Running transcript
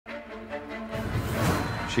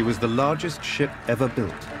She was the largest ship ever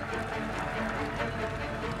built.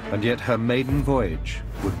 And yet her maiden voyage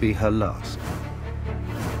would be her last.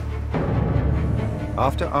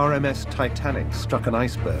 After RMS Titanic struck an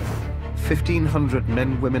iceberg, 1,500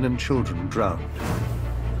 men, women, and children drowned,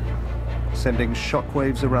 sending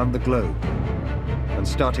shockwaves around the globe and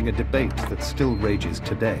starting a debate that still rages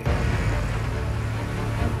today.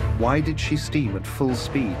 Why did she steam at full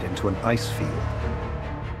speed into an ice field?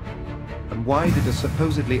 And why did a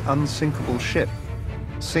supposedly unsinkable ship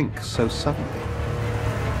sink so suddenly?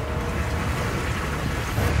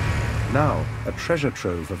 Now, a treasure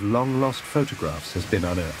trove of long-lost photographs has been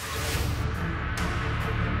unearthed.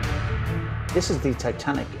 This is the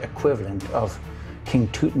Titanic equivalent of King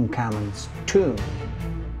Tutankhamun's tomb.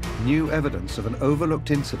 New evidence of an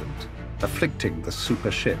overlooked incident afflicting the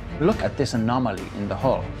super ship. Look at this anomaly in the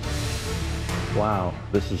hull. Wow,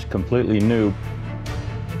 this is completely new.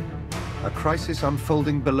 A crisis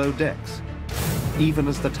unfolding below decks, even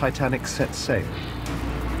as the Titanic set sail.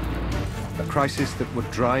 A crisis that would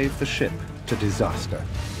drive the ship to disaster.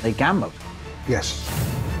 They gambled. Yes.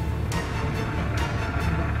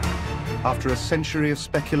 After a century of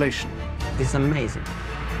speculation, This is amazing.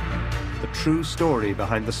 the true story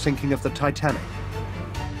behind the sinking of the Titanic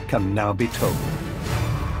can now be told.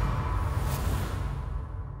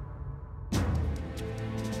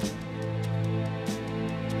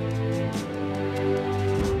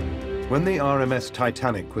 When the RMS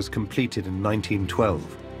Titanic was completed in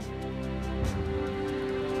 1912,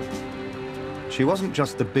 she wasn't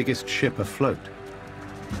just the biggest ship afloat.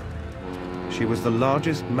 She was the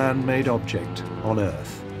largest man-made object on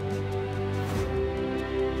Earth.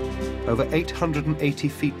 Over 880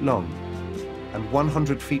 feet long and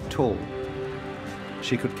 100 feet tall,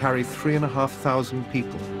 she could carry 3,500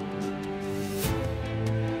 people.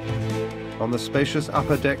 On the spacious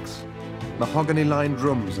upper decks, mahogany-lined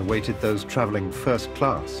rooms awaited those traveling first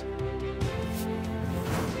class.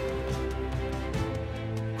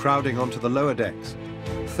 Crowding onto the lower decks,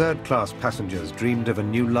 third-class passengers dreamed of a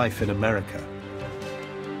new life in America.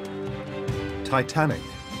 Titanic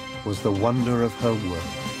was the wonder of her world.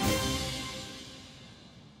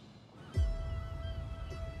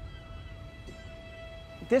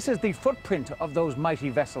 This is the footprint of those mighty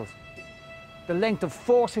vessels. The length of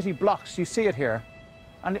 4 city blocks, you see it here.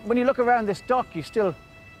 And when you look around this dock, you still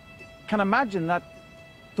can imagine that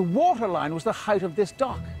the waterline was the height of this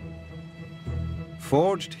dock.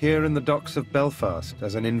 Forged here in the docks of Belfast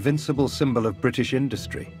as an invincible symbol of British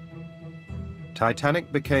industry,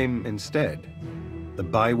 Titanic became, instead, the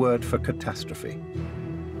byword for catastrophe.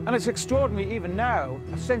 And it's extraordinary even now,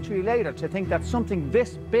 a century later, to think that something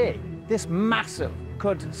this big, this massive,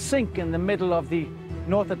 could sink in the middle of the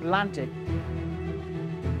North Atlantic.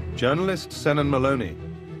 Journalist Senan Maloney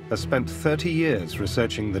has spent 30 years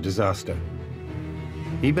researching the disaster.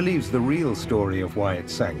 He believes the real story of why it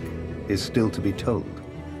sank is still to be told.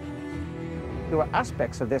 There were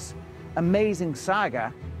aspects of this amazing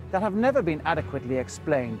saga that have never been adequately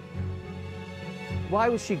explained. Why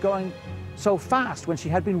was she going so fast when she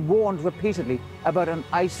had been warned repeatedly about an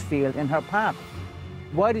ice field in her path?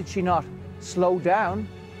 Why did she not slow down?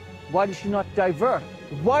 Why did she not divert?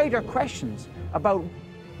 Wider questions about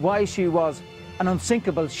why she was an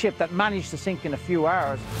unsinkable ship that managed to sink in a few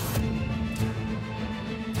hours.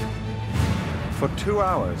 For 2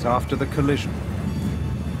 hours after the collision,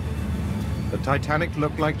 the Titanic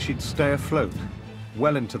looked like she'd stay afloat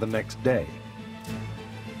well into the next day.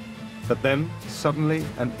 But then, suddenly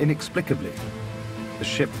and inexplicably, the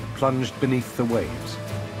ship plunged beneath the waves.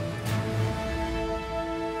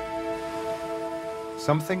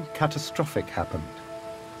 Something catastrophic happened.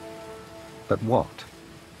 But what?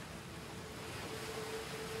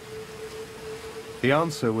 The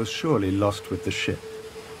answer was surely lost with the ship.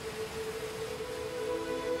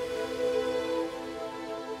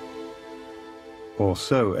 Or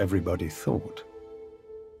so everybody thought.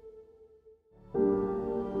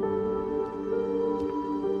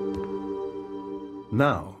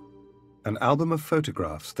 Now, an album of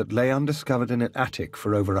photographs that lay undiscovered in an attic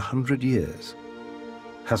for over 100 years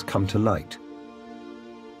has come to light.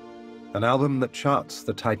 An album that charts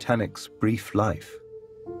the Titanic's brief life.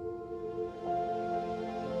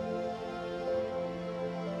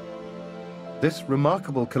 This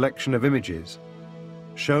remarkable collection of images,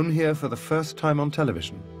 shown here for the first time on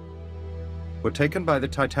television, were taken by the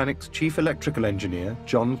Titanic's chief electrical engineer,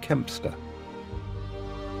 John Kempster.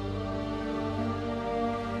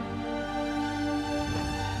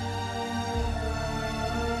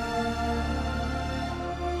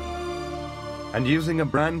 And using a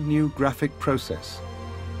brand new graphic process,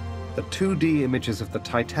 the 2D images of the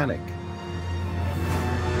Titanic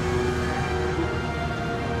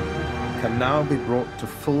can now be brought to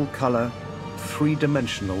full-color,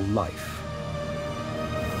 three-dimensional life.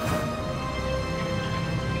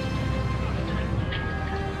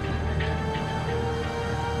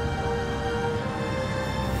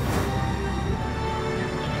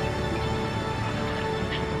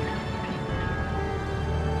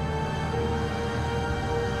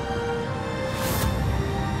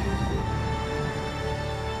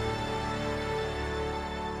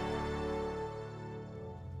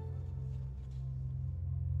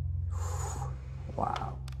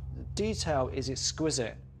 Wow. The detail is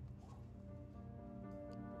exquisite.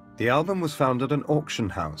 The album was found at an auction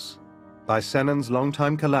house by Sennon's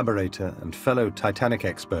longtime collaborator and fellow Titanic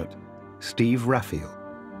expert, Steve Raphael.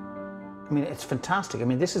 I mean, it's fantastic. I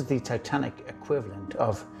mean, this is the Titanic equivalent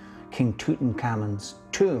of King Tutankhamun's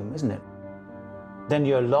tomb, isn't it? Then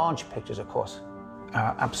your launch pictures, of course,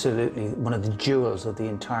 are absolutely one of the jewels of the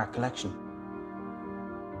entire collection.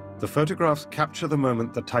 The photographs capture the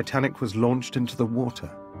moment the Titanic was launched into the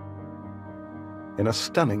water in a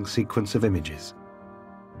stunning sequence of images.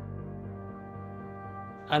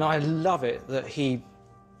 And I love it that he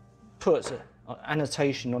puts an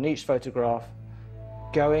annotation on each photograph,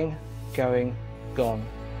 going, going, gone.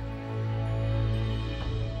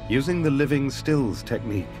 Using the living stills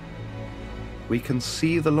technique, we can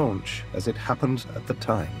see the launch as it happened at the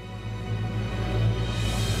time.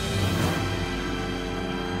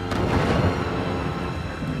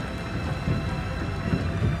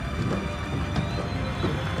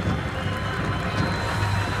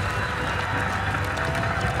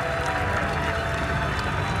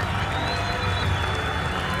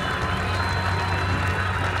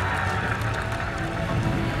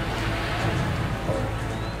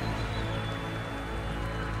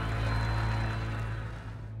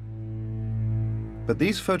 But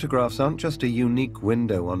these photographs aren't just a unique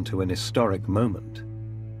window onto an historic moment.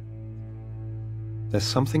 There's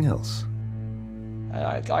something else.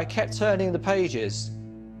 I kept turning the pages,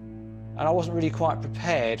 and I wasn't really quite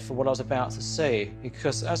prepared for what I was about to see,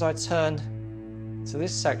 because as I turned to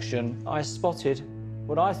this section, I spotted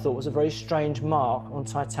what I thought was a very strange mark on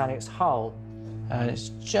Titanic's hull, and it's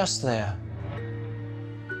just there.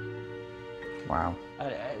 Wow.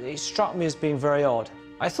 It struck me as being very odd.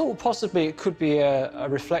 I thought possibly it could be a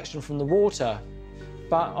reflection from the water,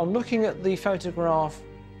 but on looking at the photograph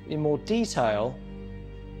in more detail,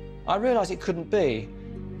 I realised it couldn't be,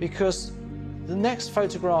 because the next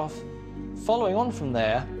photograph following on from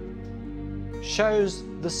there shows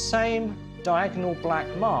the same diagonal black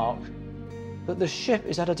mark, but the ship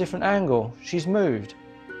is at a different angle. She's moved.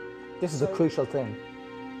 This is a crucial thing.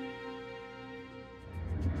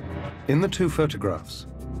 In the two photographs,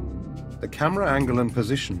 the camera angle and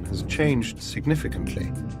position has changed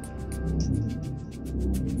significantly.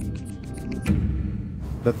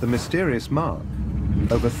 But the mysterious mark,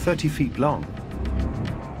 over 30 feet long,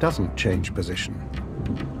 doesn't change position.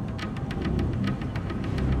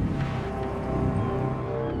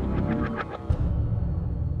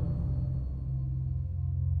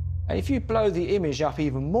 And if you blow the image up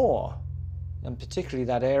even more, and particularly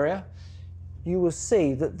that area, you will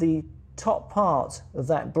see that the top part of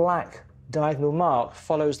that black diagonal mark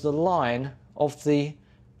follows the line of the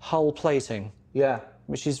hull plating. Yeah.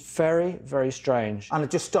 Which is very, very strange. And it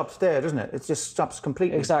just stops there, doesn't it? It just stops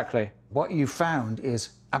completely. Exactly. What you found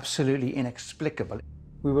is absolutely inexplicable.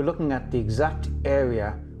 We were looking at the exact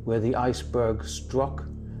area where the iceberg struck,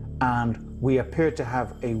 and we appeared to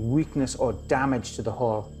have a weakness or damage to the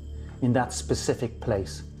hull in that specific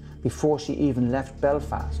place before she even left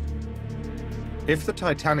Belfast. If the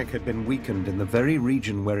Titanic had been weakened in the very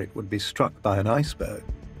region where it would be struck by an iceberg,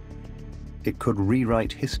 it could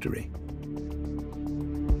rewrite history.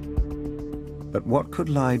 But what could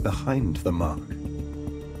lie behind the mark?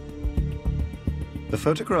 The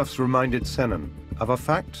photographs reminded Sennon of a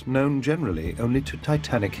fact known generally only to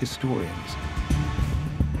Titanic historians.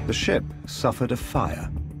 The ship suffered a fire.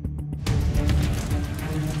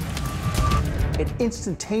 It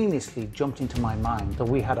instantaneously jumped into my mind that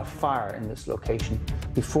we had a fire in this location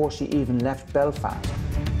before she even left Belfast.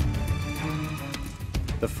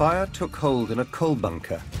 The fire took hold in a coal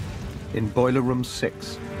bunker in Boiler Room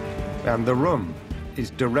 6, and the room is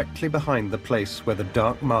directly behind the place where the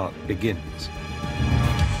dark mark begins.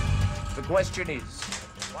 The question is,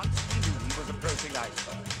 once he knew he was approaching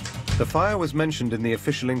iceberg. The fire was mentioned in the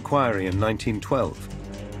official inquiry in 1912,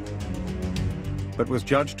 but was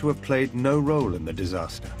judged to have played no role in the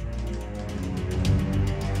disaster.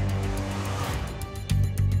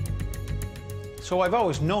 So I've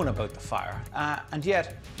always known about the fire, and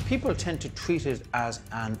yet people tend to treat it as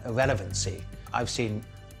an irrelevancy. I've seen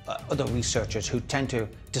other researchers who tend to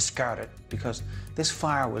discard it because this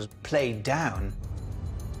fire was played down.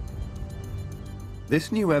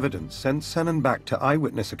 This new evidence sent Shannon back to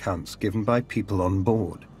eyewitness accounts given by people on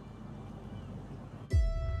board.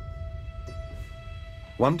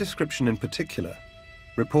 One description in particular,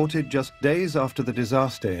 reported just days after the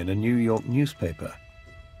disaster in a New York newspaper,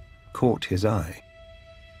 caught his eye.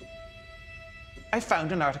 I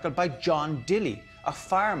found an article by John Dilly, a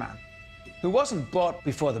fireman, who wasn't brought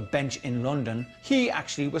before the bench in London. He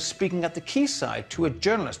actually was speaking at the quayside to a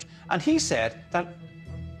journalist, and he said that,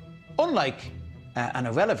 unlike an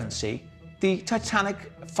irrelevancy, the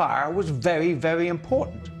Titanic fire was very, very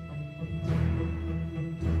important.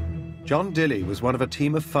 John Dilly was one of a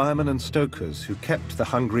team of firemen and stokers who kept the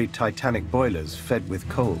hungry Titanic boilers fed with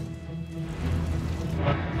coal.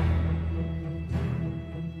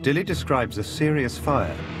 Dilly describes a serious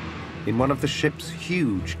fire in one of the ship's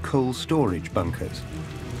huge coal storage bunkers.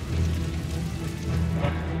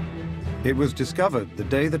 It was discovered the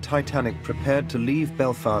day the Titanic prepared to leave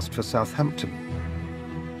Belfast for Southampton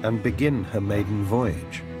and begin her maiden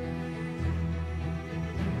voyage.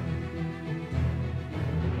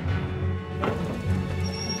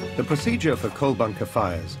 The procedure for coal bunker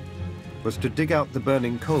fires was to dig out the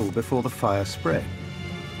burning coal before the fire spread.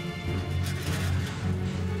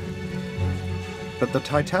 But the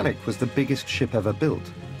Titanic was the biggest ship ever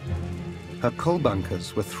built. Her coal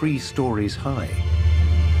bunkers were 3 stories high.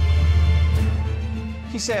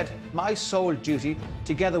 He said, my sole duty,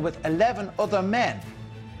 together with 11 other men.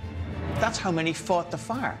 That's how many fought the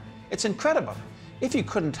fire. It's incredible. If you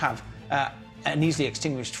couldn't have an easily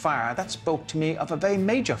extinguished fire, that spoke to me of a very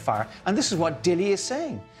major fire. And this is what Dilly is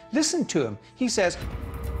saying. Listen to him. He says,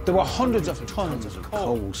 there were hundreds of tons of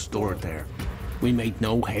coal stored there. We made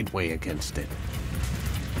no headway against it.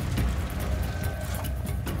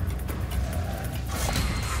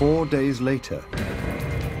 4 days later,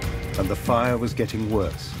 and the fire was getting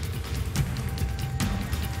worse.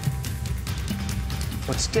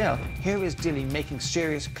 But still, here is Dilly making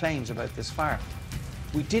serious claims about this fire.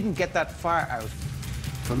 We didn't get that fire out.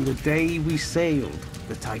 From the day we sailed,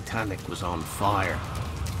 the Titanic was on fire.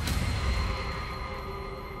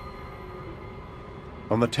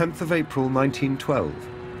 On the 10th of April 1912,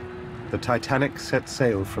 the Titanic set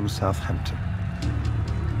sail from Southampton.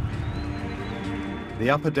 The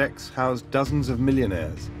upper decks housed dozens of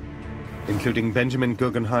millionaires, including Benjamin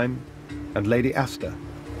Guggenheim and Lady Astor.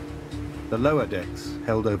 The lower decks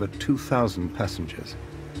held over 2,000 passengers.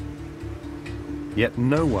 Yet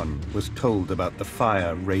no one was told about the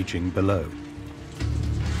fire raging below.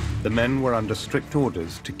 The men were under strict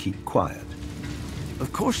orders to keep quiet.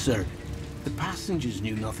 Of course, sir. The passengers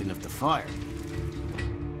knew nothing of the fire.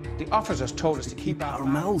 The officers told us to keep our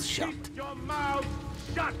mouths shut. Your mouth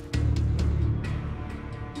shut!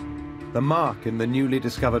 The mark in the newly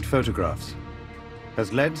discovered photographs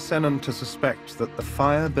has led Shannon to suspect that the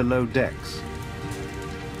fire below decks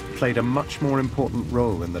played a much more important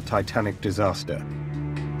role in the Titanic disaster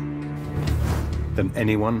than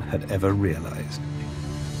anyone had ever realized.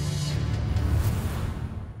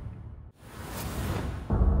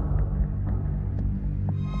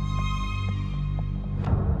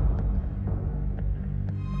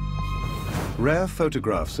 Rare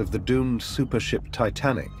photographs of the doomed supership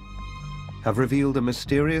Titanic have revealed a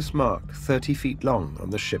mysterious mark 30 feet long on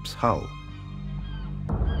the ship's hull.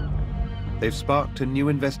 They've sparked a new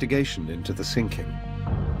investigation into the sinking.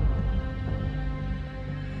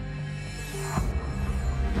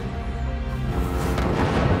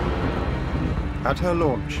 At her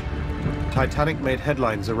launch, Titanic made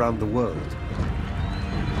headlines around the world.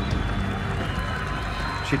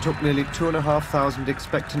 She took nearly 2,500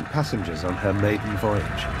 expectant passengers on her maiden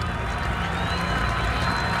voyage.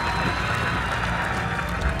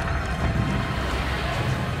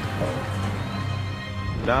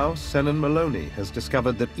 Now, Shannon Maloney has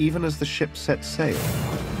discovered that even as the ship set sail,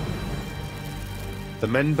 the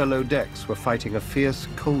men below decks were fighting a fierce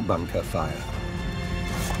coal bunker fire.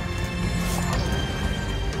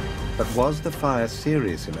 But was the fire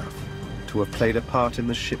serious enough to have played a part in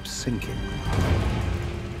the ship's sinking?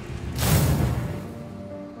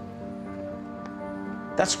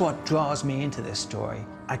 That's what draws me into this story.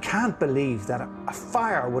 I can't believe that a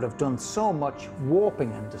fire would have done so much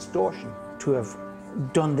warping and distortion to have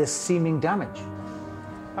done this seeming damage.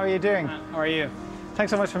 How are you doing? How are you?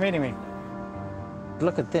 Thanks so much for meeting me.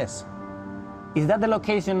 Look at this. Is that the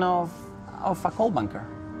location of a coal bunker?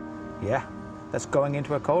 Yeah, that's going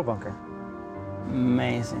into a coal bunker.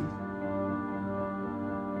 Amazing.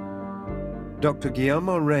 Dr.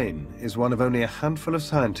 Guillermo Rain is one of only a handful of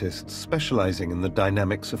scientists specializing in the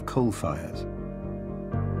dynamics of coal fires.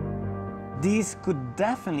 This could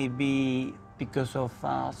definitely be because of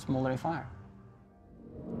smoldering fire.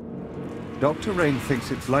 Dr. Rain thinks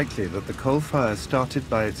it's likely that the coal fire started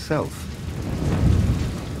by itself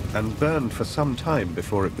and burned for some time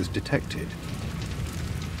before it was detected.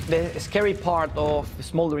 The scary part of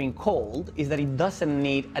smoldering coal is that it doesn't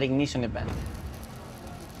need an ignition event.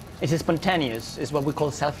 It's spontaneous. It's what we call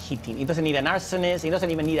self-heating. It doesn't need an arsonist. It doesn't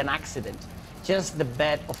even need an accident. Just the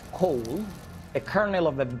bed of coal, the kernel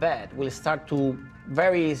of the bed will start to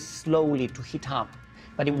very slowly to heat up,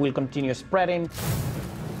 but it will continue spreading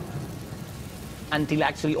until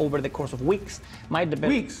actually over the course of weeks,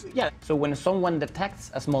 Weeks? Yeah. So when someone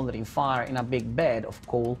detects a smoldering fire in a big bed of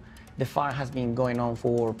coal, the fire has been going on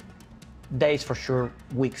for days for sure,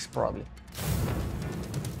 weeks probably.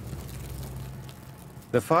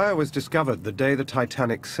 The fire was discovered the day the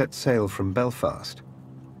Titanic set sail from Belfast.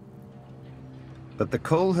 But the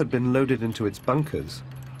coal had been loaded into its bunkers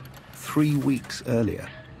 3 weeks earlier.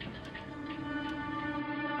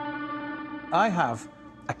 I have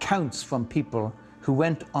accounts from people who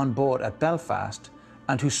went on board at Belfast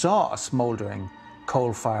and who saw a smouldering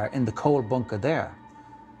coal fire in the coal bunker there.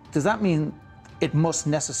 Does that mean it must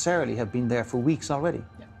necessarily have been there for weeks already?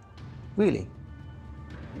 Yeah. Really?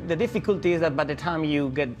 The difficulty is that by the time you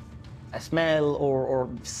get a smell or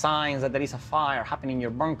signs that there is a fire happening in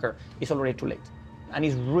your bunker, it's already too late. And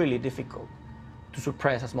it's really difficult to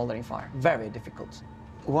suppress a smoldering fire. Very difficult.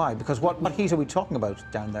 Why? Because what heat are we talking about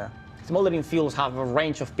down there? Smoldering fuels have a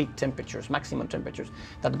range of peak temperatures, maximum temperatures,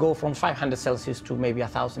 that go from 500 Celsius to maybe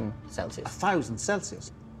 1,000 Celsius. 1,000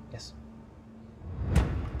 Celsius? Yes.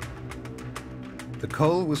 The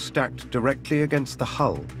coal was stacked directly against the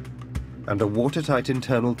hull and a watertight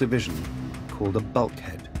internal division called a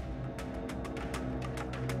bulkhead.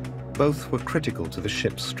 Both were critical to the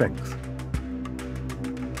ship's strength.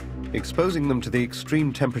 Exposing them to the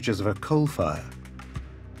extreme temperatures of a coal fire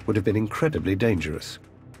would have been incredibly dangerous.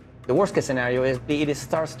 The worst case scenario is it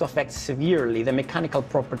starts to affect severely the mechanical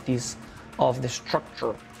properties of the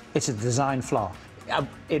structure. It's a design flaw.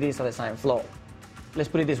 It is a design flaw. Let's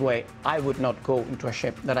put it this way, I would not go into a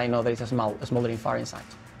ship that I know there is a smoldering fire inside.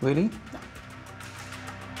 Really? No.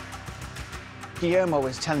 Guillermo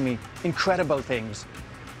was telling me incredible things,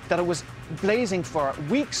 that it was blazing for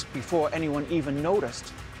weeks before anyone even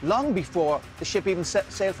noticed, long before the ship even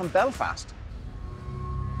sailed from Belfast.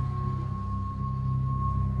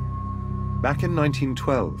 Back in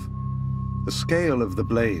 1912, the scale of the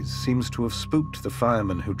blaze seems to have spooked the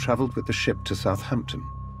firemen who traveled with the ship to Southampton.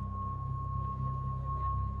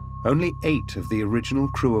 Only 8 of the original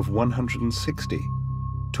crew of 160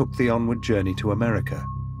 took the onward journey to America.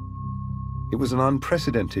 It was an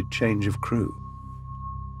unprecedented change of crew.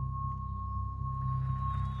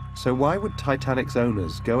 So why would Titanic's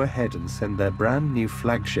owners go ahead and send their brand new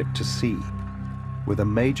flagship to sea with a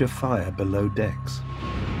major fire below decks?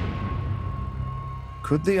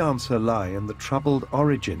 Could the answer lie in the troubled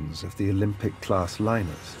origins of the Olympic-class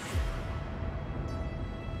liners?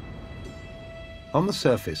 On the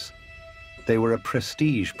surface, they were a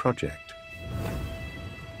prestige project.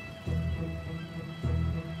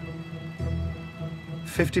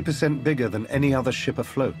 "50% bigger than any other ship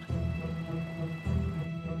afloat.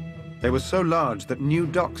 They were so large that new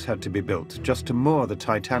docks had to be built just to moor the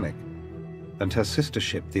Titanic and her sister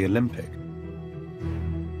ship, the Olympic.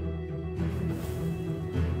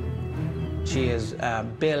 She is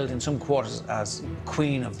billed in some quarters as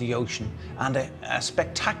Queen of the Ocean, and a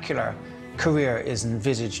spectacular career is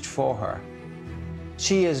envisaged for her.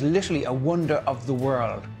 She is literally a wonder of the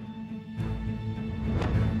world.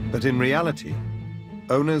 But in reality,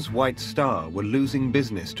 owners White Star were losing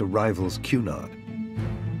business to rivals Cunard.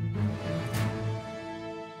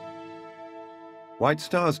 White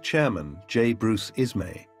Star's chairman, J. Bruce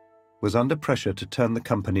Ismay, was under pressure to turn the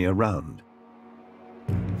company around.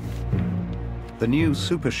 The new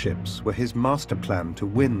superships were his master plan to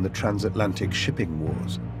win the transatlantic shipping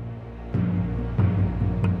wars.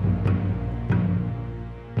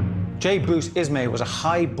 J. Bruce Ismay was a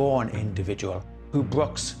high-born individual who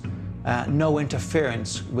brooks no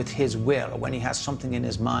interference with his will. When he has something in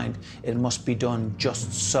his mind, it must be done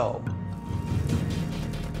just so.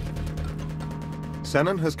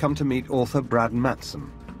 Shannon has come to meet author Brad Matson,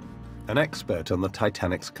 an expert on the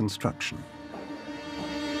Titanic's construction.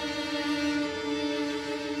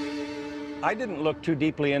 I didn't look too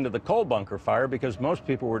deeply into the coal bunker fire because most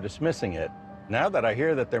people were dismissing it. Now that I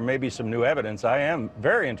hear that there may be some new evidence, I am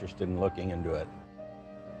very interested in looking into it.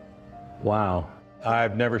 Wow.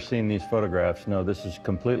 I've never seen these photographs. No, this is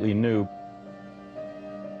completely new.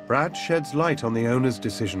 Brad sheds light on the owner's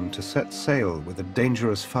decision to set sail with a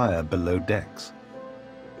dangerous fire below decks.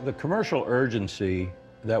 The commercial urgency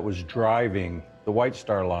that was driving the White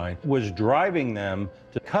Star Line was driving them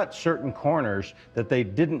to cut certain corners that they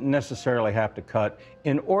didn't necessarily have to cut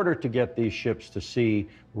in order to get these ships to sea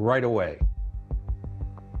right away.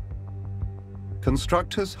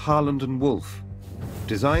 Constructors Harland and Wolff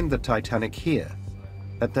designed the Titanic here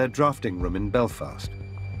at their drafting room in Belfast.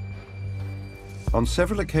 On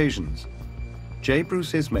several occasions, J.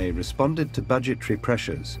 Bruce Ismay responded to budgetary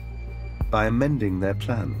pressures by amending their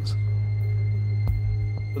plans.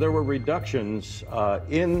 There were reductions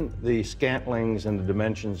in the scantlings and the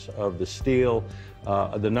dimensions of the steel,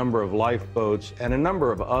 the number of lifeboats, and a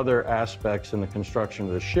number of other aspects in the construction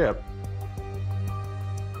of the ship.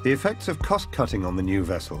 The effects of cost-cutting on the new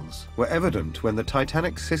vessels were evident when the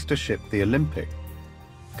Titanic's sister ship, the Olympic,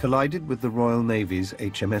 collided with the Royal Navy's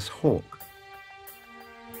HMS Hawke.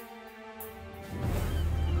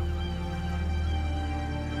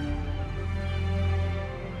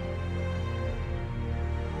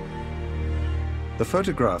 The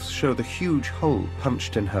photographs show the huge hole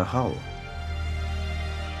punched in her hull.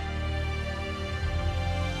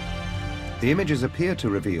 The images appear to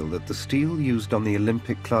reveal that the steel used on the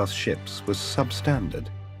Olympic-class ships was substandard,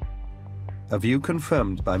 a view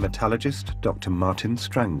confirmed by metallurgist Dr. Martin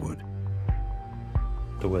Strangwood.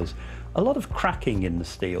 There was a lot of cracking in the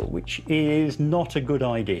steel, which is not a good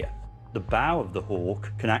idea. The bow of the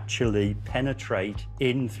Hawke can actually penetrate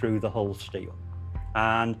in through the hull steel.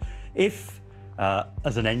 And if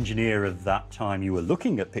as an engineer of that time, you were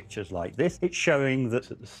looking at pictures like this, it's showing that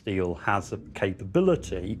the steel has a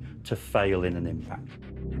capability to fail in an impact.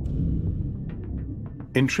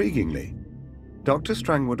 Intriguingly, Dr.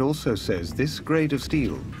 Strangwood also says this grade of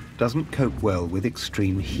steel doesn't cope well with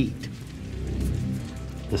extreme heat.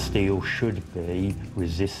 The steel should be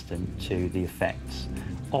resistant to the effects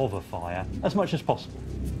of a fire as much as possible.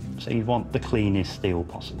 So you want the cleanest steel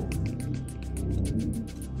possible.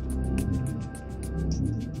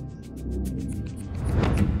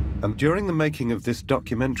 And during the making of this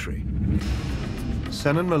documentary,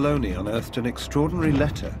 Sen and Maloney unearthed an extraordinary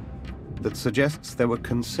letter that suggests there were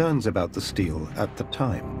concerns about the steel at the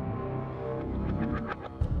time.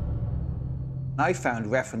 I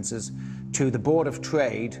found references to the Board of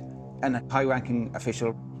Trade and a high-ranking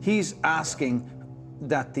official. He's asking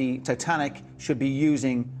that the Titanic should be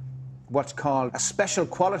using what's called a special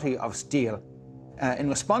quality of steel. In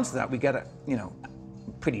response to that, we get a,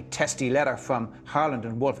 pretty testy letter from Harland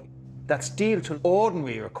and Wolff. That steel to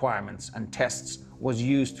ordinary requirements and tests was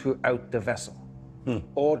used throughout the vessel.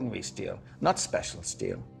 Ordinary steel, not special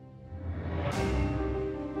steel.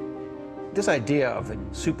 This idea of a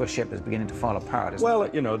super ship is beginning to fall apart, isn't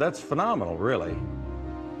it? Well, that's phenomenal, really.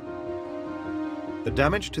 The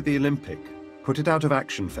damage to the Olympic put it out of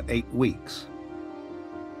action for 8 weeks.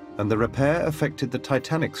 And the repair affected the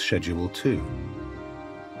Titanic's schedule too.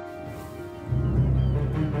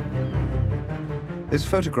 This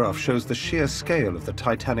photograph shows the sheer scale of the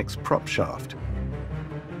Titanic's prop shaft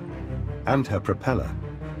and her propeller.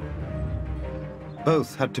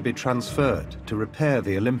 Both had to be transferred to repair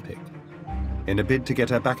the Olympic in a bid to get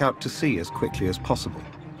her back out to sea as quickly as possible.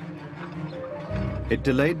 It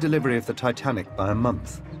delayed delivery of the Titanic by a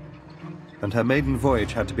month, and her maiden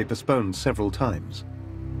voyage had to be postponed several times.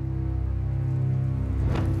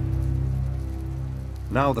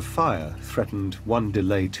 Now the fire threatened one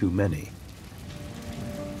delay too many.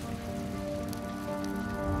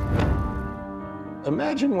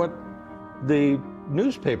 Imagine what the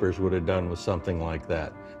newspapers would have done with something like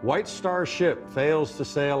that. White Star ship fails to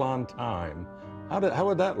sail on time. How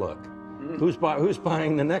would that look? Who's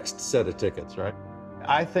buying the next set of tickets, right?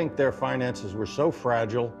 I think their finances were so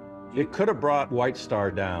fragile, it could have brought White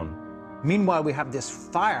Star down. Meanwhile, we have this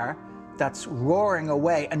fire that's roaring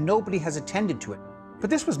away and nobody has attended to it.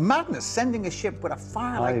 But this was madness, sending a ship with a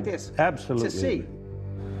fire like this absolutely to sea.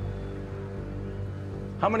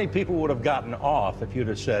 How many people would have gotten off if you'd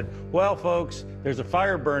have said, well, folks, there's a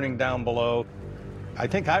fire burning down below. I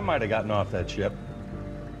think I might have gotten off that ship.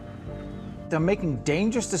 They're making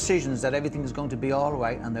dangerous decisions that everything is going to be all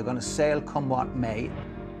right and they're going to sail come what may.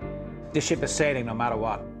 This ship is sailing no matter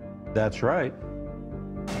what. That's right.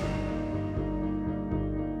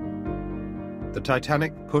 The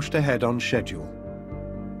Titanic pushed ahead on schedule.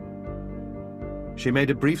 She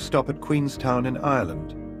made a brief stop at Queenstown in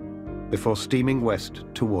Ireland before steaming west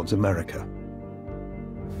towards America.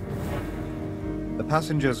 The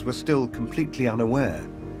passengers were still completely unaware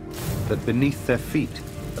that beneath their feet,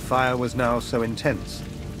 the fire was now so intense,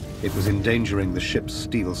 it was endangering the ship's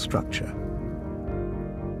steel structure.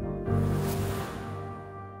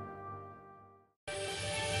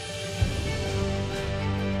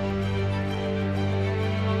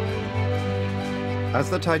 As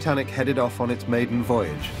the Titanic headed off on its maiden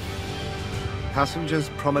voyage, passengers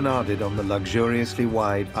promenaded on the luxuriously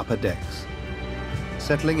wide upper decks,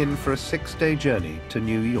 settling in for a 6-day journey to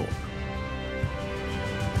New York.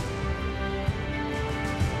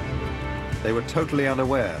 They were totally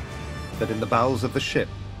unaware that in the bowels of the ship,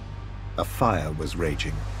 a fire was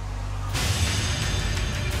raging.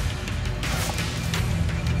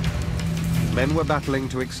 Men were battling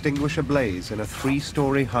to extinguish a blaze in a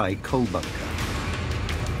 3-story high coal bunker.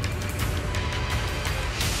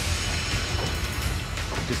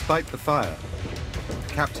 Despite the fire,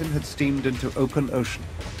 the captain had steamed into open ocean.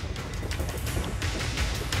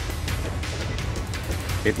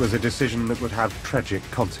 It was a decision that would have tragic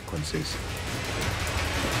consequences.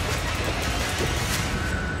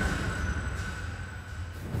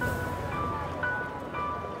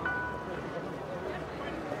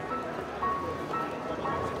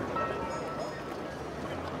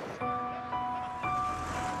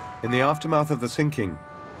 In the aftermath of the sinking,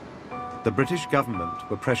 the British government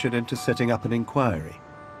were pressured into setting up an inquiry.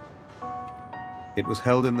 It was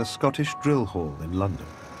held in the Scottish Drill Hall in London.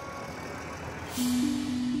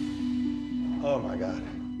 Oh my God.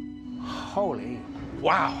 Holy.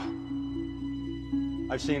 Wow.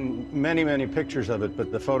 I've seen many, many pictures of it,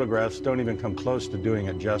 but the photographs don't even come close to doing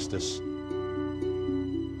it justice.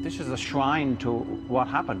 This is a shrine to what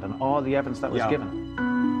happened and all the evidence that was given.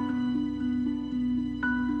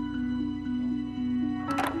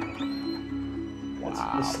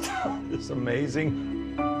 Wow. It's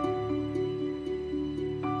amazing.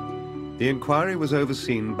 The inquiry was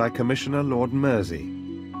overseen by Commissioner Lord Mersey,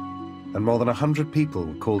 and more than 100 people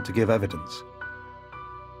were called to give evidence.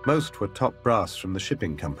 Most were top brass from the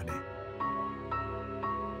shipping company.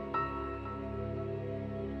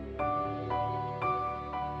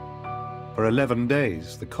 For 11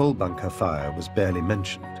 days, the coal bunker fire was barely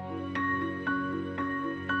mentioned.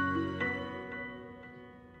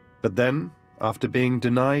 But then, after being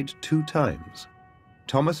denied 2 times,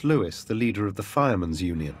 Thomas Lewis, the leader of the Firemen's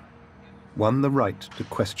Union, won the right to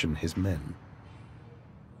question his men.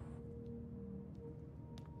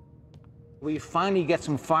 We finally get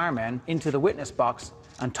some firemen into the witness box,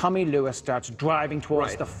 and Tommy Lewis starts driving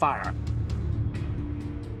towards the fire.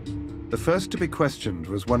 The first to be questioned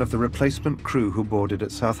was one of the replacement crew who boarded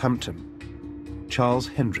at Southampton, Charles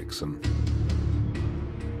Hendrickson.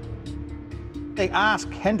 They ask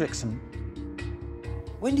Hendrickson,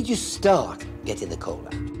 when did you start getting the coal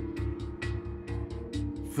out?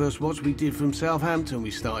 First watch we did from Southampton,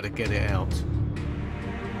 we started to get it out.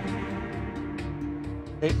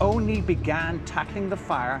 they only began tackling the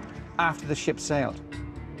fire after the ship sailed.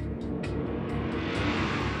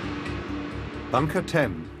 Bunker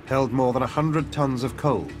 10 held more than 100 tons of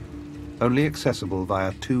coal, only accessible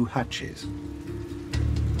via 2 hatches.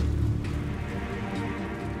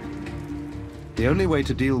 The only way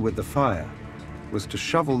to deal with the fire was to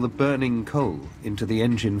shovel the burning coal into the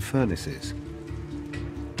engine furnaces.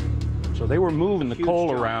 So they were moving the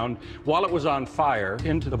coal around while it was on fire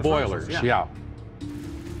into the boilers. Furnaces, yeah.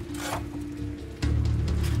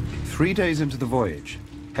 3 days into the voyage,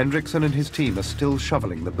 Hendrickson and his team are still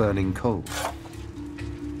shoveling the burning coal.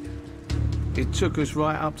 It took us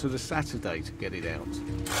right up to the Saturday to get it out.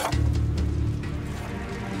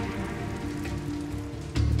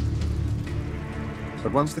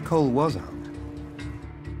 But once the coal was out,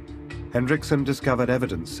 Hendrickson discovered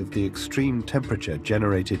evidence of the extreme temperature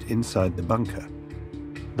generated inside the bunker.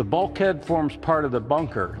 The bulkhead forms part of the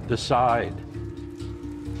bunker, the side.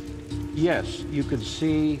 Yes, you could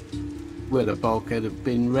see where the bulkhead had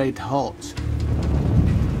been red hot.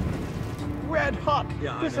 Red hot.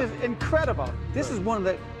 Yeah, this is incredible. This is one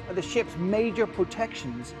of the ship's major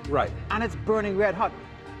protections. Right. And it's burning red hot.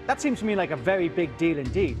 That seems to me like a very big deal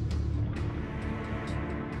indeed.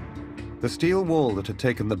 The steel wall that had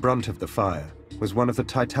taken the brunt of the fire was one of the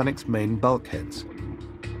Titanic's main bulkheads.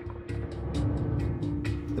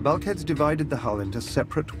 The bulkheads divided the hull into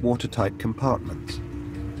separate watertight compartments.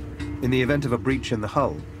 In the event of a breach in the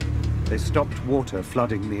hull, they stopped water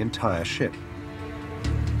flooding the entire ship.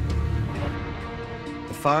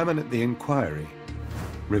 The fireman at the inquiry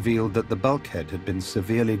revealed that the bulkhead had been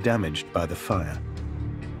severely damaged by the fire.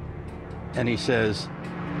 and he says,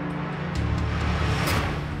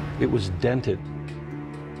 it was dented.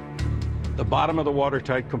 The bottom of the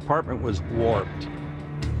watertight compartment was warped.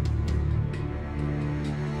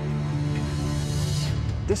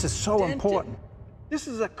 This is so important. This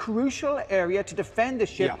is a crucial area to defend the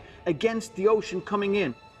ship against the ocean coming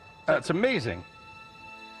in. That's amazing.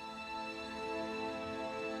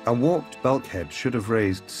 A warped bulkhead should have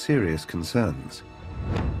raised serious concerns,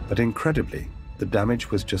 but incredibly, the damage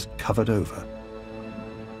was just covered over.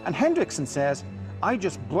 And Hendrickson says, I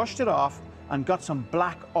just brushed it off and got some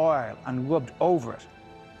black oil and rubbed over it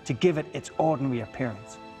to give it its ordinary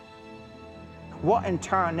appearance. What in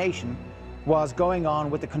tarnation was going on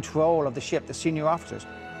with the control of the ship, the senior officers?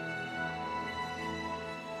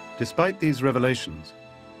 Despite these revelations,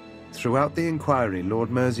 throughout the inquiry, Lord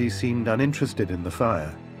Mersey seemed uninterested in the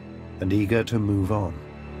fire and eager to move on.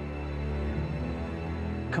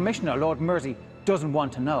 Commissioner Lord Mersey doesn't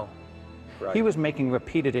want to know. Right. He was making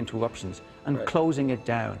repeated interruptions and closing it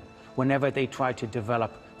down whenever they tried to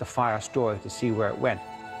develop the fire story to see where it went.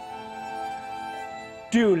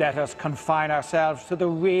 Do let us confine ourselves to the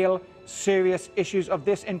real, serious issues of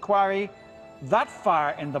this inquiry. That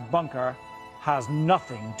fire in the bunker has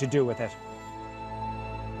nothing to do with it.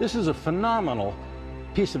 This is a phenomenal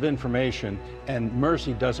piece of information, and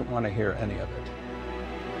Mersey doesn't want to hear any of it.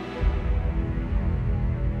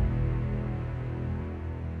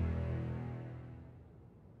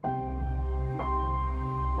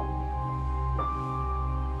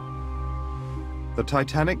 The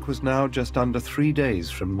Titanic was now just under 3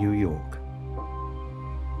 days from New York.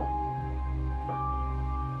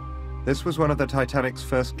 This was one of the Titanic's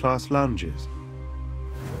first-class lounges.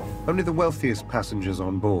 Only the wealthiest passengers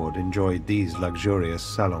on board enjoyed these luxurious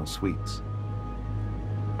salon suites.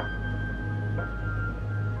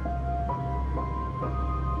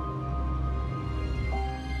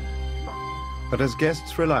 But as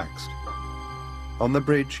guests relaxed, on the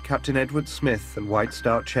bridge, Captain Edward Smith and White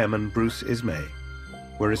Star Chairman Bruce Ismay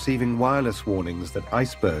were receiving wireless warnings that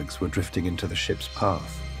icebergs were drifting into the ship's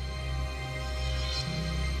path.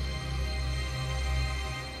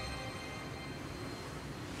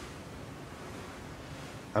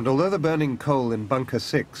 And although the burning coal in Bunker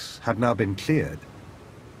 6 had now been cleared,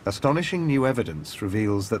 astonishing new evidence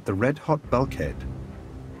reveals that the red-hot bulkhead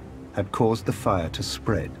had caused the fire to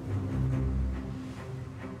spread.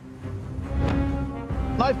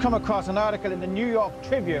 I've come across an article in the New York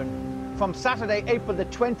Tribune from Saturday, April the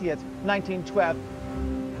 20th, 1912.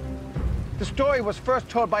 The story was first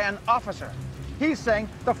told by an officer. He's saying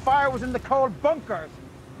the fire was in the coal bunkers,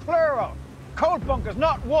 plural, coal bunkers,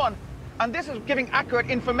 not one. And this is giving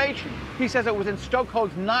accurate information. He says it was in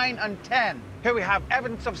stokeholds 9 and 10. Here we have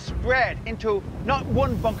evidence of spread into not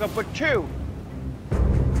one bunker, but 2.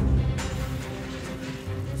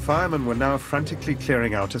 Firemen were now frantically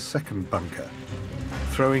clearing out a second bunker,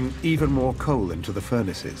 throwing even more coal into the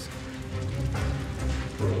furnaces.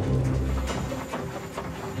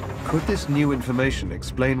 Could this new information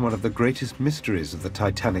explain one of the greatest mysteries of the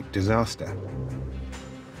Titanic disaster?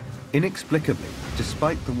 Inexplicably,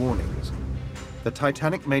 despite the warnings, the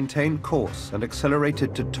Titanic maintained course and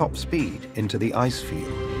accelerated to top speed into the ice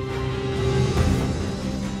field.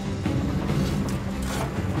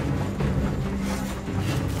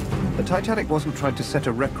 The Titanic wasn't trying to set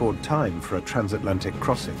a record time for a transatlantic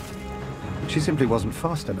crossing. She simply wasn't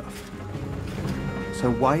fast enough. So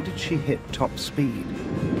why did she hit top speed?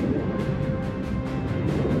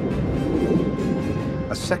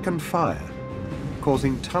 A second fire,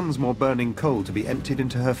 causing tons more burning coal to be emptied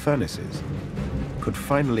into her furnaces, could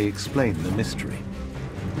finally explain the mystery.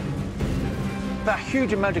 That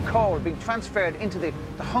huge amount of coal being transferred into the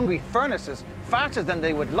hungry furnaces faster than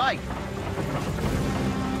they would like.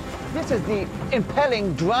 This is the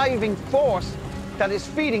impelling, driving force that is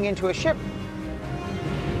feeding into a ship.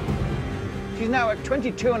 She's now at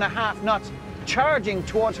 22.5 knots, charging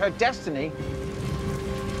towards her destiny.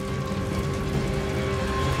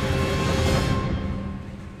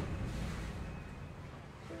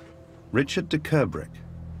 Richard de Kerbrick,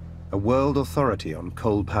 a world authority on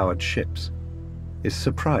coal-powered ships, is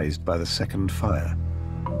surprised by the second fire.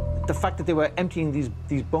 The fact that they were emptying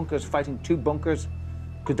these bunkers, fighting 2 bunkers,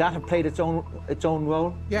 could that have played its own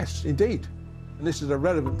role? Yes, indeed. And this is a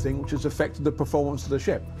relevant thing which has affected the performance of the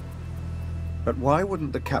ship. But why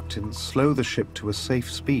wouldn't the captain slow the ship to a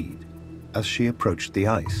safe speed as she approached the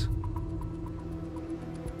ice?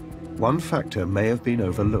 One factor may have been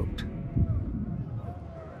overlooked.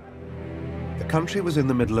 The country was in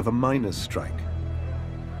the middle of a miners' strike,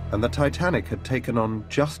 and the Titanic had taken on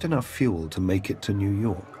just enough fuel to make it to New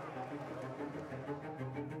York.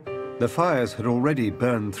 The fires had already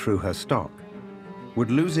burned through her stock.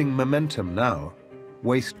 Would losing momentum now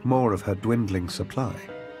waste more of her dwindling supply?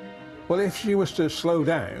 Well, if she was to slow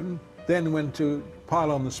down, then when to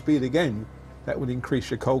pile on the speed again, that would increase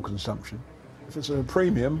your coal consumption. If it's at a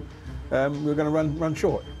premium, we're going to run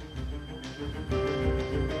short.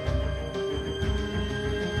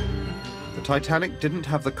 The Titanic didn't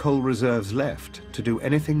have the coal reserves left to do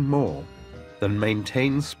anything more than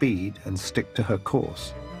maintain speed and stick to her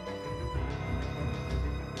course.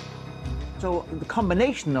 So the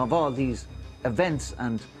combination of all these events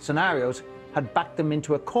and scenarios had backed them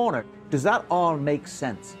into a corner. Does that all make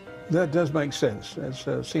sense? That does make sense.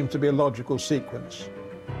 It seems to be a logical sequence.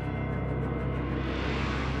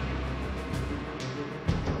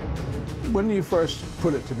 When you first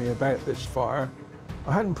put it to me about this fire,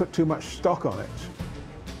 I hadn't put too much stock on it.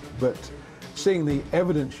 But seeing the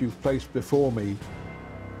evidence you've placed before me,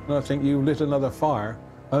 I think you lit another fire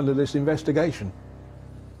under this investigation.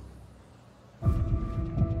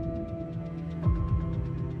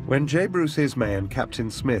 When J. Bruce Ismay and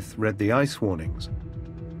Captain Smith read the ice warnings,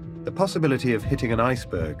 the possibility of hitting an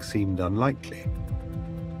iceberg seemed unlikely,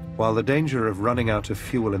 while the danger of running out of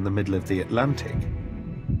fuel in the middle of the Atlantic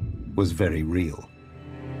was very real.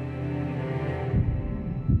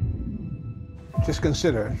 Just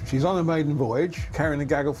consider, she's on a maiden voyage, carrying a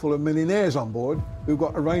gaggle full of millionaires on board who've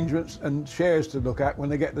got arrangements and shares to look at when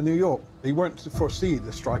they get to New York. They weren't to foresee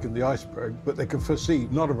the strike of the iceberg, but they could foresee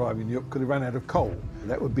not arriving in New York because they ran out of coal.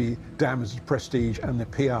 That would be damage to prestige and the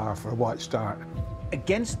PR for a White Star.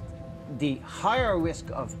 Against the higher risk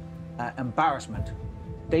of embarrassment,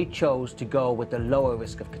 they chose to go with the lower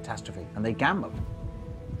risk of catastrophe, and they gambled.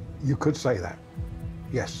 You could say that,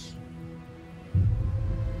 yes.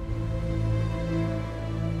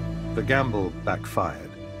 The gamble backfired.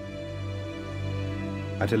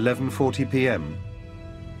 At 11:40 p.m.,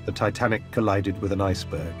 the Titanic collided with an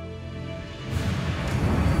iceberg.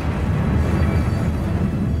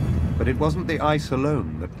 But it wasn't the ice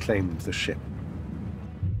alone that claimed the ship.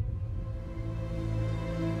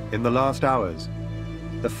 In the last hours,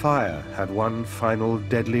 the fire had one final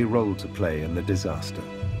deadly role to play in the disaster.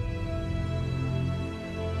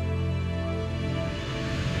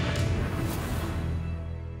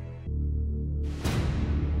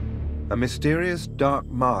 A mysterious dark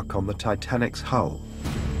mark on the Titanic's hull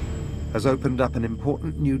has opened up an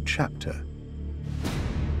important new chapter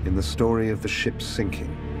in the story of the ship's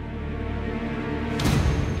sinking.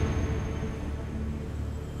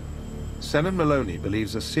 Senan Maloney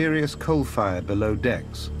believes a serious coal fire below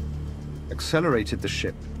decks accelerated the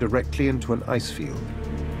ship directly into an ice field.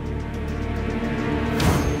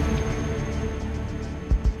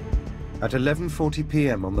 At 11:40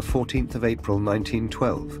 p.m. on the 14th of April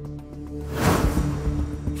 1912,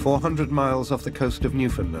 400 miles off the coast of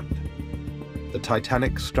Newfoundland, the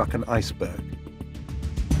Titanic struck an iceberg.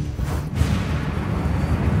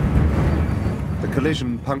 The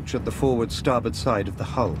collision punctured the forward starboard side of the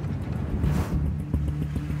hull.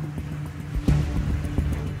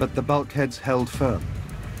 But the bulkheads held firm,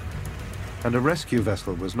 and a rescue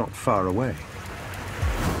vessel was not far away.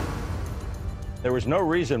 There was no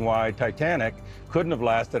reason why Titanic couldn't have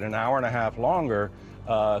lasted an hour and a half longer.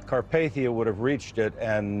 Carpathia would have reached it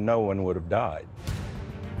and no one would have died.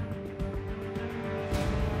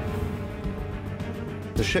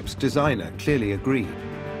 The ship's designer clearly agreed.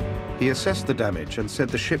 He assessed the damage and said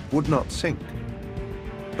the ship would not sink,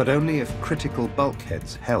 but only if critical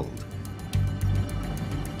bulkheads held.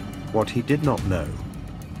 What he did not know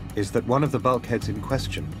is that one of the bulkheads in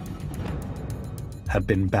question had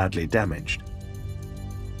been badly damaged.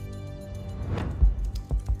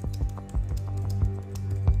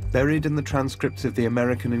 Buried in the transcripts of the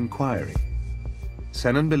American inquiry,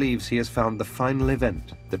 Senan believes he has found the final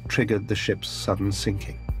event that triggered the ship's sudden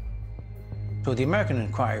sinking. So the American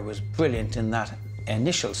inquiry was brilliant in that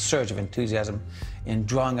initial surge of enthusiasm in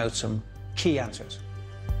drawing out some key answers.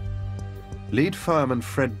 Lead fireman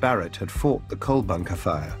Fred Barrett had fought the coal bunker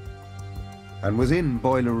fire and was in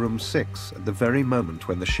Boiler Room 6 at the very moment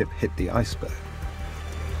when the ship hit the iceberg.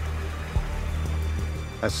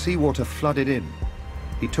 As seawater flooded in,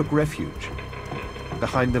 he took refuge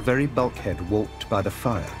behind the very bulkhead warped by the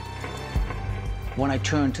fire. When I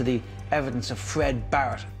turned to the evidence of Fred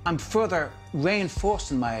Barrett, I'm further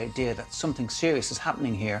reinforced in my idea that something serious is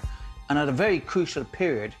happening here, and at a very crucial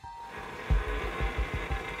period.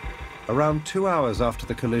 Around 2 hours after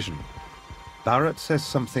the collision, Barrett says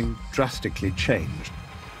something drastically changed.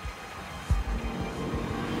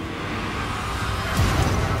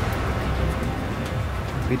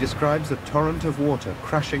 He describes a torrent of water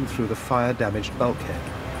crashing through the fire-damaged bulkhead.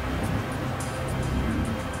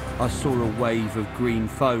 I saw a wave of green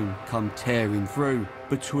foam come tearing through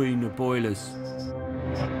between the boilers.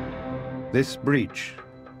 This breach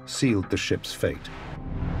sealed the ship's fate.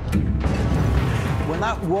 When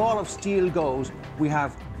that wall of steel goes, we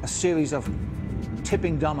have a series of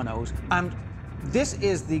tipping dominoes, and this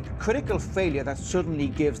is the critical failure that suddenly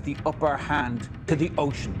gives the upper hand to the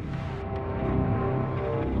ocean.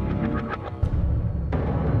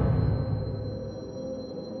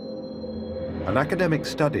 An academic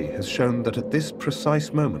study has shown that at this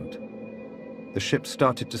precise moment, the ship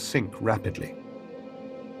started to sink rapidly.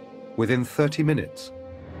 Within 30 minutes,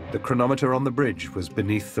 the chronometer on the bridge was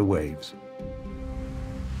beneath the waves.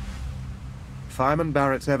 Fireman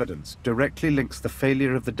Barrett's evidence directly links the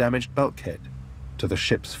failure of the damaged bulkhead to the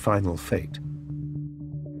ship's final fate.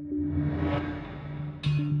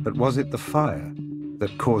 But was it the fire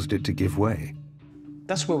that caused it to give way?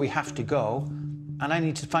 That's where we have to go, and I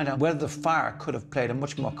need to find out whether the fire could have played a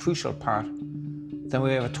much more crucial part than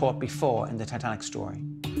we ever thought before in the Titanic story.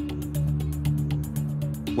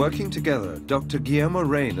 Working together, Dr. Guillermo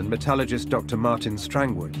Rain and metallurgist Dr. Martin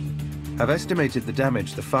Strangwood have estimated the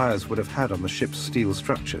damage the fires would have had on the ship's steel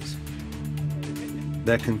structures.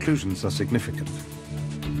 Their conclusions are significant.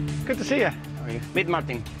 Good to see you. How are you? Meet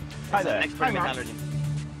Martin. Hi there. An expert in metallurgy.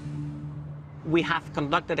 We have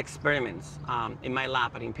conducted experiments in my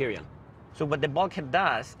lab at Imperial. So what the bulkhead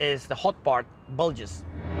does is the hot part bulges.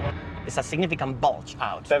 It's a significant bulge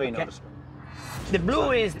out. Very noticeable. The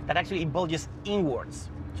blue is that actually it bulges inwards.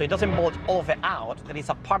 So it doesn't bulge all of it out, there is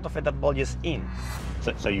a part of it that bulges in.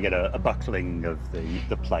 So you get a buckling of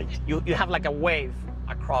the plate. You have like a wave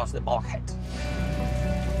across the bulkhead.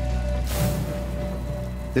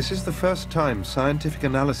 This is the first time scientific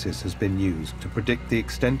analysis has been used to predict the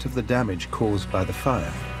extent of the damage caused by the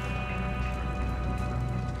fire.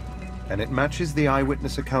 And it matches the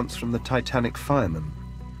eyewitness accounts from the Titanic firemen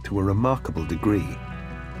to a remarkable degree.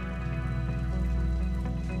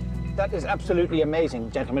 That is absolutely amazing,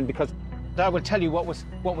 gentlemen, because I will tell you what was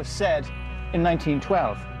said in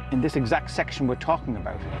 1912 in this exact section we're talking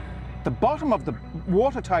about. The bottom of the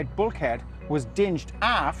watertight bulkhead was dinged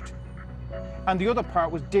aft, and the other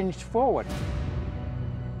part was dinged forward.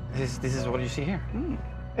 This is what you see here.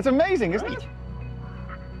 It's amazing, isn't it?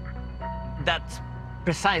 That's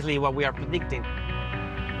precisely what we are predicting.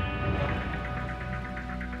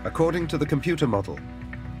 According to the computer model,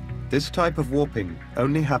 this type of warping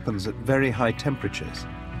only happens at very high temperatures.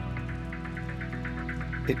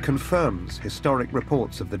 It confirms historic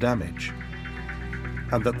reports of the damage,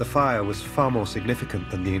 and that the fire was far more significant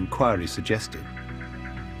than the inquiry suggested.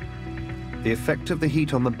 The effect of the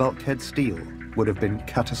heat on the bulkhead steel would have been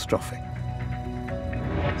catastrophic.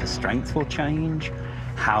 The strength will change.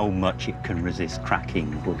 How much it can resist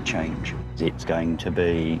cracking will change. It's going to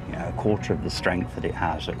be a quarter of the strength that it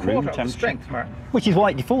has at room temperature. Strength, Martin. Which is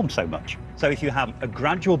why it deforms so much. So if you have a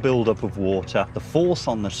gradual build-up of water, the force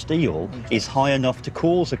on the steel is high enough to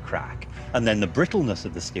cause a crack, and then the brittleness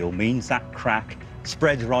of the steel means that crack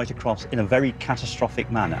spreads right across in a very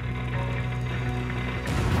catastrophic manner.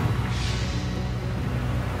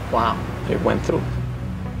 Wow, it went through.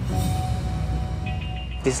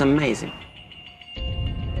 This is amazing.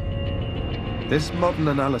 This modern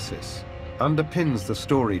analysis underpins the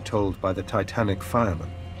story told by the Titanic firemen.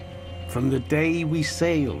 From the day we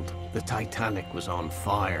sailed, the Titanic was on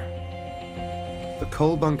fire. The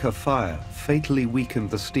coal bunker fire fatally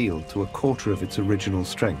weakened the steel to a quarter of its original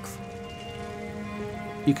strength.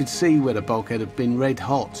 You could see where the bulkhead had been red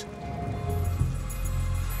hot.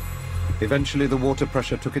 Eventually, the water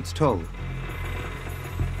pressure took its toll,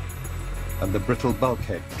 and the brittle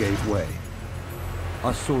bulkhead gave way.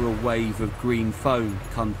 I saw a wave of green foam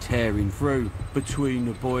come tearing through between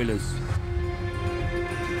the boilers.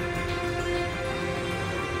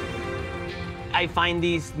 I find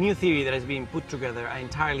this new theory that has been put together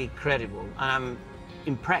entirely credible, and I'm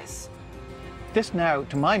impressed. This now,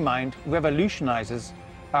 to my mind, revolutionizes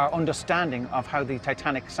our understanding of how the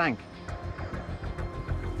Titanic sank.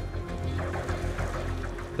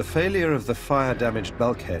 The failure of the fire-damaged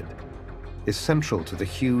bulkhead is central to the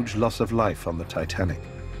huge loss of life on the Titanic.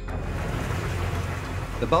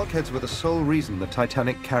 The bulkheads were the sole reason the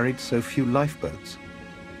Titanic carried so few lifeboats.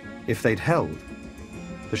 If they'd held,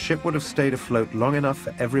 the ship would have stayed afloat long enough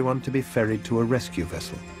for everyone to be ferried to a rescue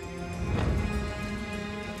vessel.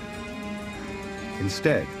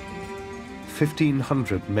 Instead,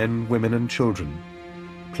 1,500 men, women, and children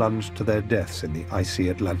plunged to their deaths in the icy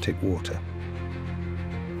Atlantic water.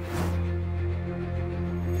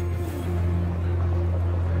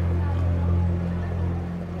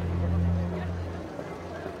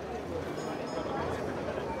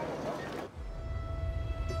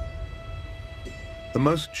 The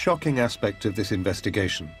most shocking aspect of this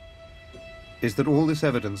investigation is that all this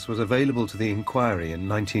evidence was available to the inquiry in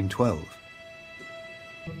 1912.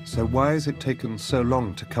 So why has it taken so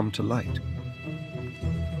long to come to light?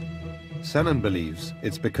 Shannon believes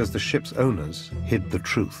it's because the ship's owners hid the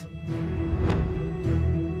truth.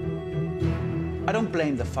 I don't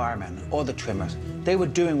blame the firemen or the trimmers. They were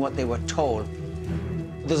doing what they were told.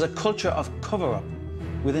 There's a culture of cover-up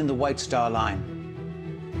within the White Star Line.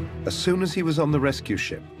 As soon as he was on the rescue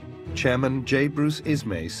ship, Chairman J. Bruce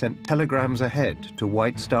Ismay sent telegrams ahead to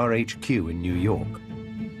White Star HQ in New York.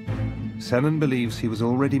 Senon believes he was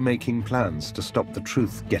already making plans to stop the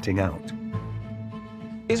truth getting out.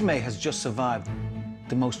 Ismay has just survived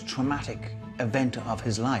the most traumatic event of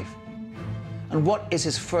his life. And what is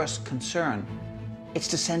his first concern? It's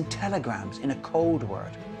to send telegrams in a code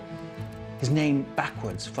word. His name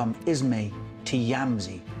backwards from Ismay to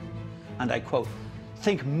Yamsi. And I quote,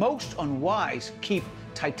 "Think most unwise keep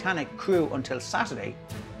Titanic crew until Saturday.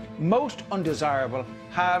 Most undesirable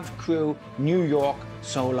have crew New York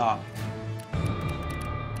so long."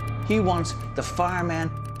 He wants the firemen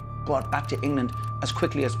brought back to England as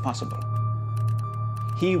quickly as possible.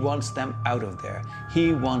 He wants them out of there.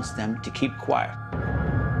 He wants them to keep quiet.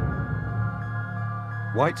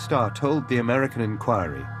 White Star told the American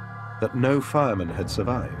inquiry that no fireman had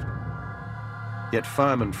survived. Yet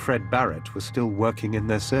fireman Fred Barrett was still working in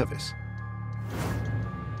their service.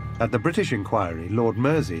 At the British inquiry, Lord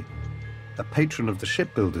Mersey, a patron of the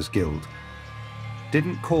Shipbuilders Guild,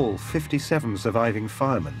 didn't call 57 surviving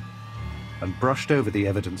firemen and brushed over the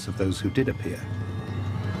evidence of those who did appear.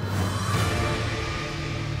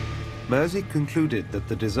 Mersey concluded that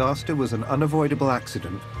the disaster was an unavoidable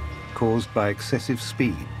accident caused by excessive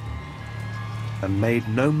speed and made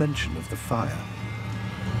no mention of the fire.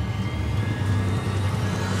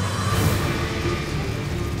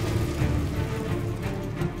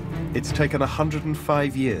 It's taken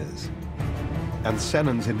 105 years and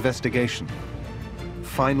Senon's investigation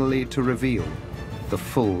finally to reveal the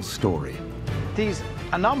full story. These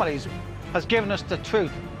anomalies has given us the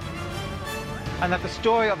truth, and that the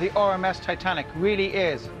story of the RMS Titanic really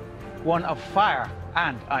is one of fire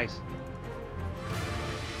and ice.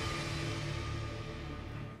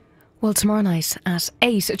 Well, tomorrow night at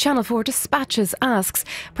 8, Channel 4 Dispatches asks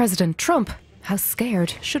President Trump, how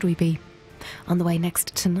scared should we be? On the way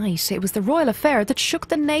next tonight, it was the royal affair that shook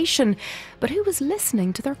the nation. But who was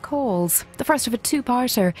listening to their calls? The first of a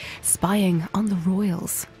two-parter, spying on the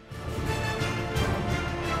royals.